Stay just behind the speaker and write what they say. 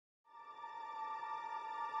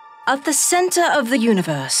At the center of the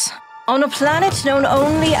universe, on a planet known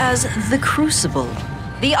only as the Crucible,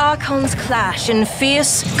 the Archons clash in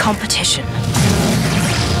fierce competition.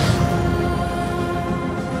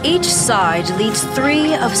 Each side leads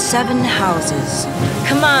 3 of 7 houses,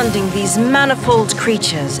 commanding these manifold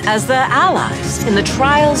creatures as their allies in the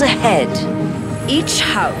trials ahead. Each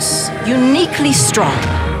house, uniquely strong,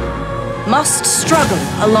 must struggle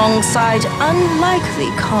alongside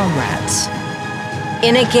unlikely comrades.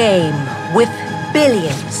 In a game with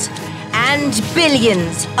billions and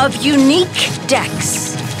billions of unique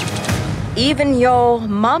decks. Even your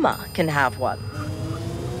mama can have one.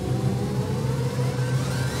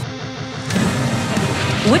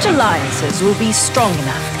 Which alliances will be strong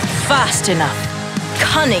enough, fast enough,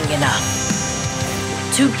 cunning enough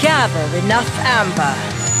to gather enough amber,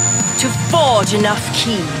 to forge enough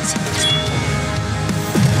keys,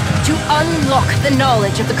 to unlock the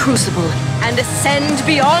knowledge of the Crucible and ascend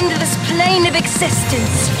beyond this plane of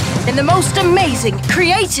existence in the most amazing,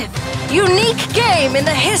 creative, unique game in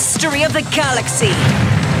the history of the galaxy?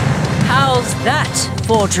 How's that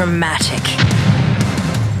for dramatic?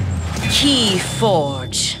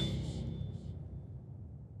 KeyForge.